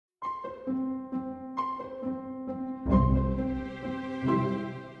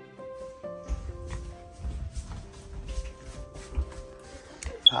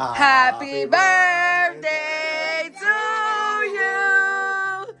Happy birthday to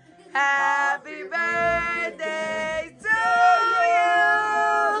you. Happy birthday to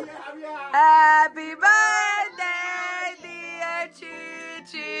you. Happy birthday, dear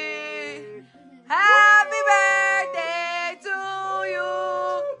Chichi. Happy birthday to you.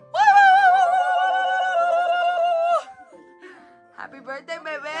 Woo! Happy birthday,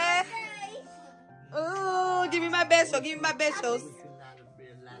 baby. Ooh, give me my beso. Give me my besos.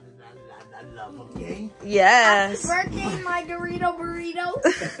 Yes. Happy birthday, Margarito Burrito.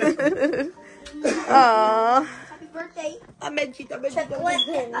 Aww. Happy birthday. Oh my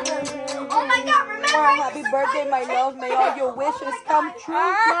God, remember? Happy birthday, my love. May all your wishes come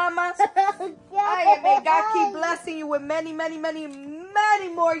true, mama. And may God keep blessing you with many, many, many, many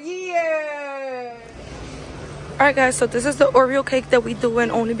more years. Alright guys, so this is the Oreo cake that we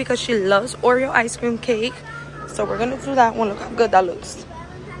doing only because she loves Oreo ice cream cake. So we're gonna do that one. Look how good that looks.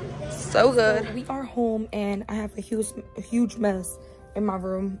 So good. So we are home and I have a huge mess in my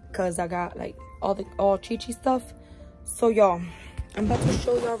room because I got like all Chichi stuff. So y'all, I'm about to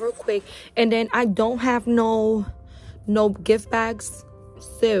show y'all real quick. And then I don't have no gift bags.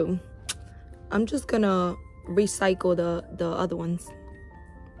 So I'm just gonna recycle the other ones.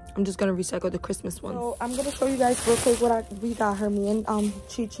 I'm just gonna recycle the Christmas ones. So I'm gonna show you guys real quick what we got her, me and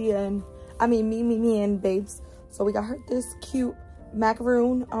Chichi and me and Babes. So we got her this cute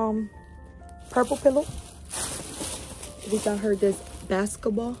macaroon purple pillow. We got her this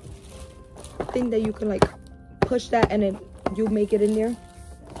basketball thing that you can like push that and then you make it in there.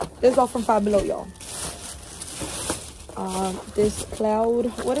 This is all from Five Below, y'all. This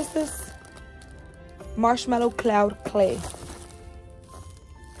cloud, what is this? Marshmallow cloud clay.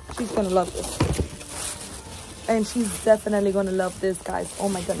 She's gonna love this. And she's definitely gonna love this, guys. Oh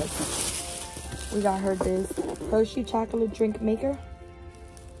my goodness. We got her this Hershey chocolate drink maker.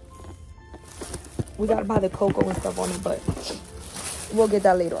 We gotta buy the cocoa and stuff on it, but we'll get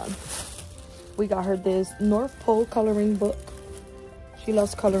that later on. We got her this North Pole coloring book. She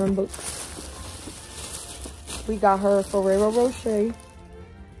loves coloring books. We got her Ferrero Rocher.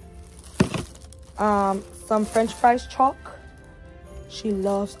 Some French fries chalk. She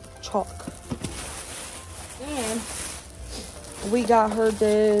loves chalk. And we got her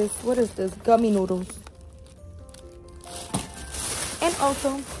this, what is this? Gummy noodles. And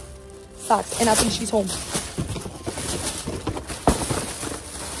also socks. And I think she's home.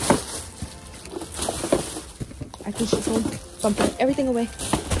 I think she's home. So I'm putting everything away.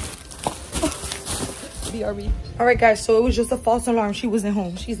 BRB. Alright guys, so it was just a false alarm. She wasn't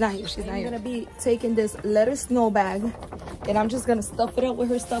home. She's not here. She's not here. I'm gonna be taking this lettuce snow bag and I'm just gonna stuff it up with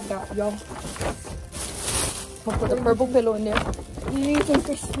her stuff, y'all. I'm gonna put the purple pillow in there. You need some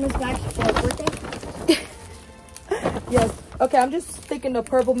Christmas bags for a birthday? Yes. Okay, I'm just sticking the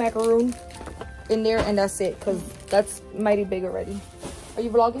purple macaroon in there and that's it, because that's mighty big already. Are you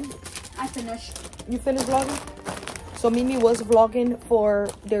vlogging? I finished. You finished vlogging? So Mimi was vlogging for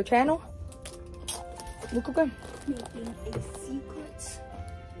their channel. Look okay. Making a secret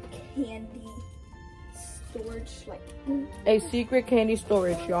candy storage, like a secret candy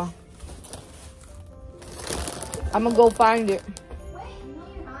storage, y'all. I'm gonna go find it. Wait, no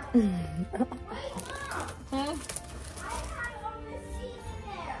you're not. Hmm? I had all this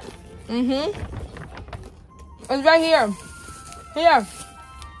seed in there. It's right here. Here.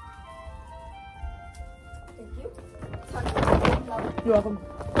 Thank you. You're welcome.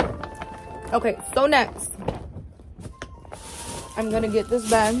 Okay, so next, I'm gonna get this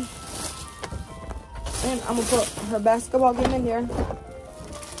bag and I'm gonna put her basketball game in there.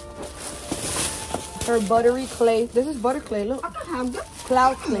 Her buttery clay. This is butter clay, look. I can have this.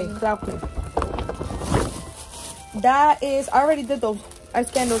 Cloud clay, cloud clay. That is, I already did those. I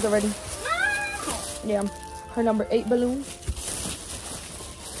scanned those already. Yeah, her number 8 balloon.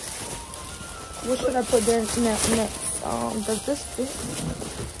 What should I put there next? Does this fit?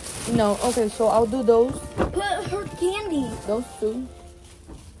 No, okay, so I'll do those. Put her candy. Those two.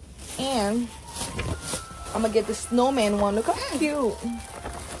 And I'm gonna get the snowman one. Look how cute.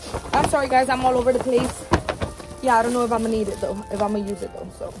 I'm sorry guys, I'm all over the place. Yeah, I don't know if I'm gonna need it though. If I'm gonna use it though,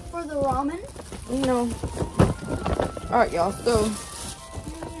 so. For the ramen? No. Alright y'all, so.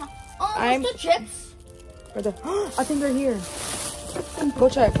 I'm the chips. For the, I think they're here. Go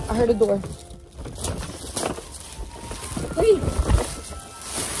check. I heard a door. Wait.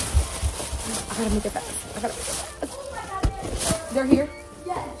 I gotta make it fast. They're here?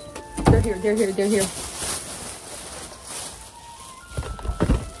 Yes. They're here.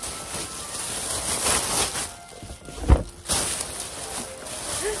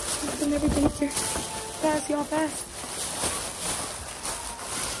 And everything's here. Fast, y'all, fast.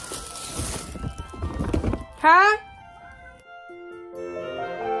 Huh?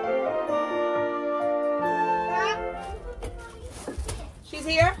 She's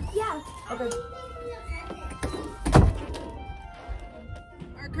here? Yeah. Okay.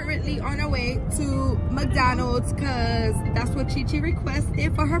 We're currently on our way to McDonald's because that's what Chichi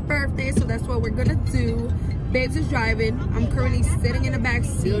requested for her birthday. So that's what we're gonna do. Babes is driving. I'm currently sitting in the back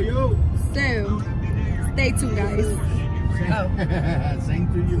seat. So stay tuned, guys. Same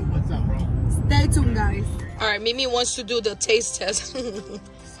to you. What's up, bro? Stay tuned, guys. All right, Mimi wants to do the taste test.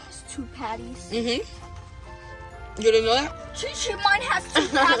 It's 2 patties. You didn't know that? Chichi, mine has 2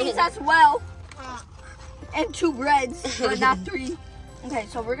 patties as well. And 2 breads, but not 3. Okay,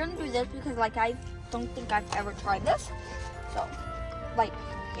 so we're gonna do this because, like, I don't think I've ever tried this. So, like,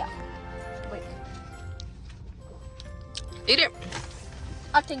 yeah. Wait. Eat it.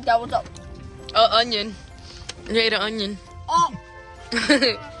 I think that was a... Onion. You ate an onion. Oh!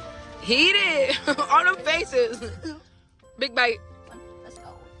 Eat it. On them faces. Big bite. Let's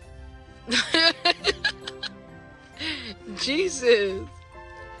go. Jesus.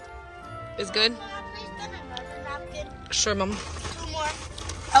 It's good? Sure, Mom.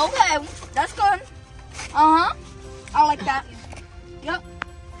 Okay, that's good. Uh-huh. I like that. Yep.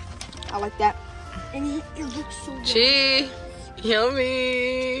 I like that. And it looks so good. Gee.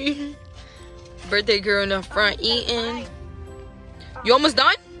 Yummy. Birthday girl in the front eating. You almost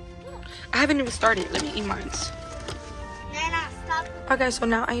done? I haven't even started. Let me eat mine. Nana, stop. Okay, so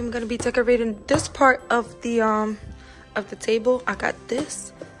now I am gonna be decorating this part of the table. I got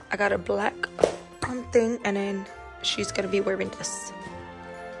this. I got a black thing, and then she's gonna be wearing this.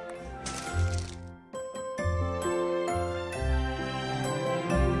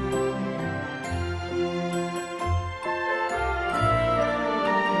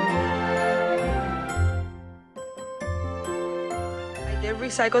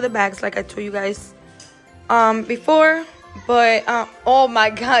 Recycle the bags like I told you guys before, but oh my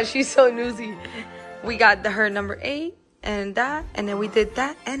god, she's so newsy. We got her number 8 and that, and then we did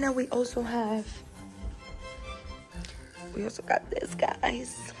that, and then we also got this,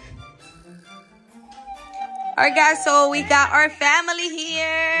 guys. All right, guys, so we got our family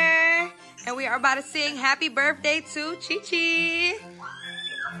here, and we are about to sing happy birthday to Chichi.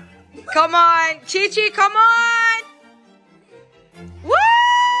 Come on, Chichi, come on. Woo!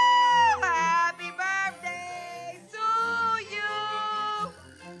 Happy birthday to you.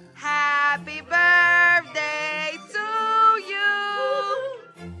 Happy birthday to you.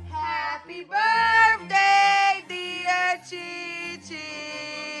 Happy birthday, dear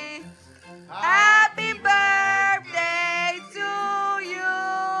Chichi. Happy birthday to you.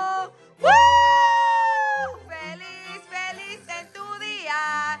 Woo! Feliz, feliz en tu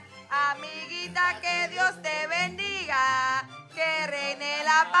día. Amiguita, que Dios te bendiga. Que reine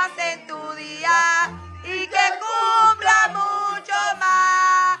la paz en tu día y que cumpla mucho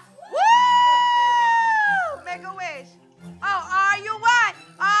más. Woo! Make a wish. Oh, are you 1?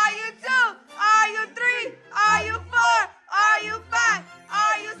 Are you 2? Are you 3? Are you 4? Are you 5?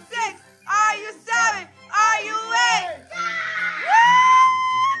 Are you 6? Are you 7? Are you 8?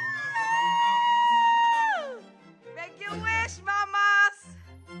 Woo! Make your wish, mamas.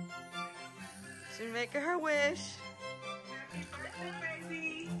 She's making her wish.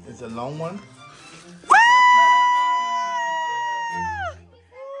 It's a long one. Woo!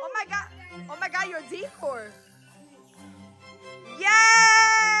 Oh my god! Oh my god! Your decor! Yay!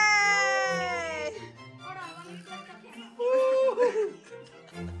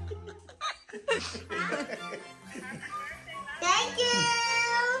 Thank you.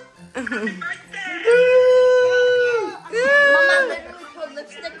 Mama literally put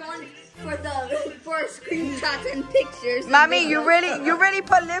lipstick on for screenshots and pictures. Mommy, you really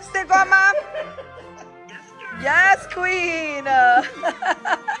put lipstick on, Mom? Yes, Queen.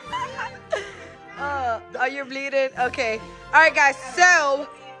 Are you bleeding? Okay. All right, guys. So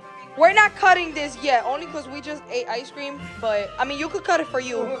we're not cutting this yet, only because we just ate ice cream. But I mean, you could cut it for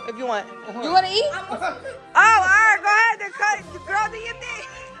you if you want. You want to eat? Oh, all right. Go ahead and cut it. Girl, do you think?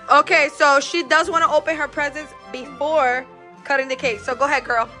 Okay, so she does want to open her presents before cutting the cake. So go ahead,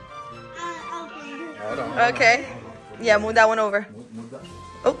 girl. Okay. Yeah, move that one over.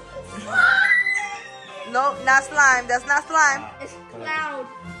 Oh. No, not slime. That's not slime. It's cloud.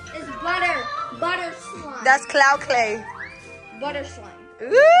 It's butter. Butter slime. That's cloud clay. Butter slime.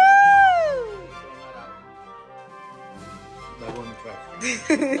 Woo!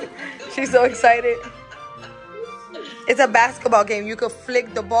 She's so excited. It's a basketball game. You could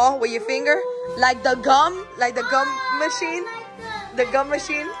flick the ball with your finger, like the gum machine. The gum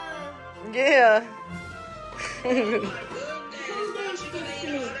machine. Yeah.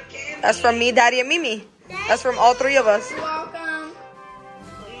 That's from me, Daddy, and Mimi. That's from all three of us. You're welcome.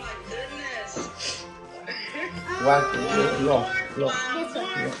 What? Look. This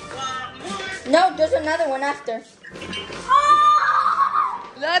one. No, there's another one after.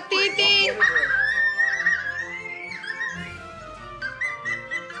 Look, Titi.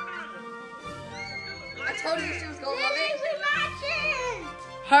 I told you she was gonna love it.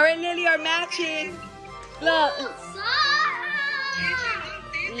 Her and Lily are matching. Look.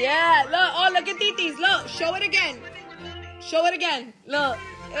 Yeah, look. Oh, look at Titi's. Look, show it again. Show it again. Look.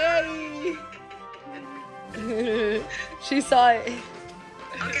 Hey. She saw it.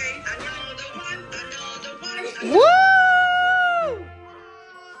 Okay, another one. Woo!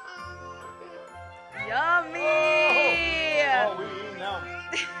 Yummy! Oh, we eat now.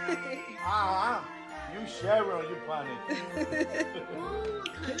 You share or you plan it?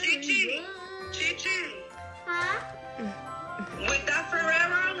 Chichi. Huh? With that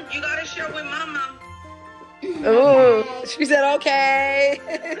Ferrero, you gotta share with Mama. Oh, she said okay.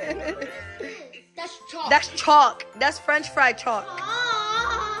 That's chalk. That's chalk. That's French fry chalk.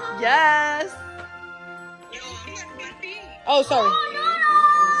 Yes. Oh, sorry.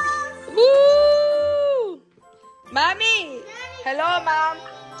 Woo! Mommy. Hello, Mom.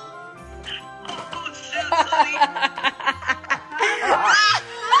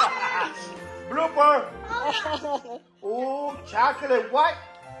 Blooper. Oh, chocolate. What?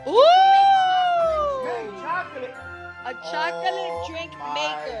 Ooh! Hey, chocolate. A chocolate drink my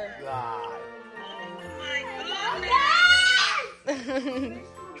maker. God.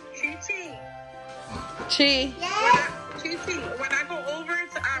 Chichi. Chi. Chichi, when I go over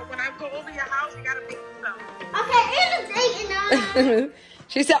your house, you gotta make me some. Okay, it is 8 and up.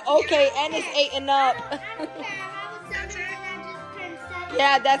 She said okay, and it's 8 and up. I don't care. I was 7 and I just turned 7.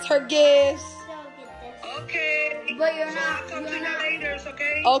 Yeah, that's her gifts. So get this. Okay. But you're So not. I'll talk to you later,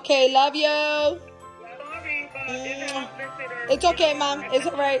 okay? Okay, love you. Sorry, but it's It's okay, Mom. It's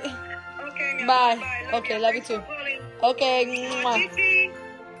all right. Okay, now. Bye. Love Okay, you. love you Thanks too. for calling. Okay. Mwah. Chichi,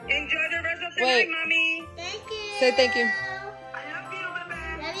 enjoy the rest of the Wait. night, mommy. Thank you. Say thank you. I love you,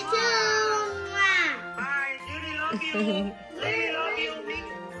 baby. Love you too. Mwah. Bye. Judy, love you. Lily, love you.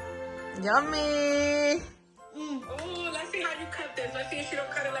 Yummy. Oh, let's see how you cut this. Let's see if she don't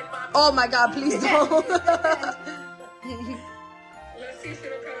cut it like mommy. Oh my God, please don't. Let's see if she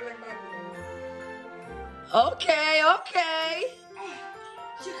don't cut it like mommy. Okay, okay.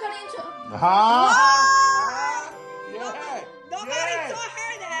 She cut into. Yeah. Nobody Yeah. saw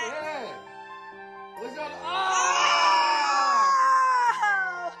her that. Yeah. What's up? Oh!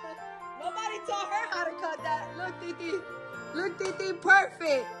 Nobody taught her how to cut that. Look, Titi. Look, Titi,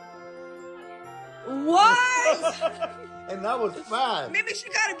 perfect. What? And that was fast. Maybe she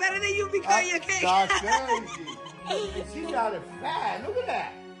got it better than you because you can't. That's crazy. And she got it fast. Look at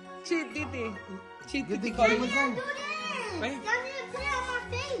that. Cheat, Titi. Cheat, Did Titi. they call you Don't again? do this. Right. Don't need to put it on my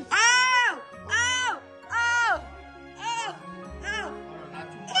face. Oh! Oh! Oh! Oh! Oh!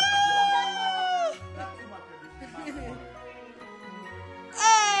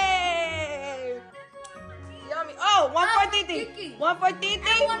 Hey! Yummy. Oh, one for Titi. One for Titi.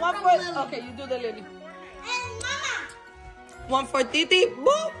 And one One from for. Lily. Okay, you do the Lily. And Mama. One for Titi.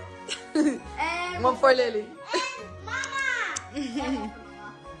 Boop. And One for Lily. Mama.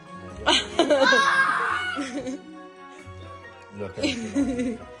 Look at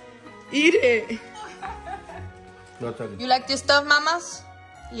it. Eat it. Look at it. You like this stuff, mamas?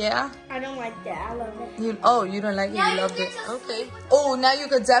 Yeah. I don't like that. I love it. You don't like it. Yeah, You you loved get it. to Okay. sleep with Oh, now you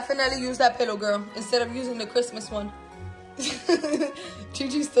could definitely use that pillow, girl, instead of using the Christmas one.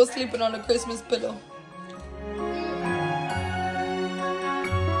 Chichi's still sleeping on the Christmas pillow.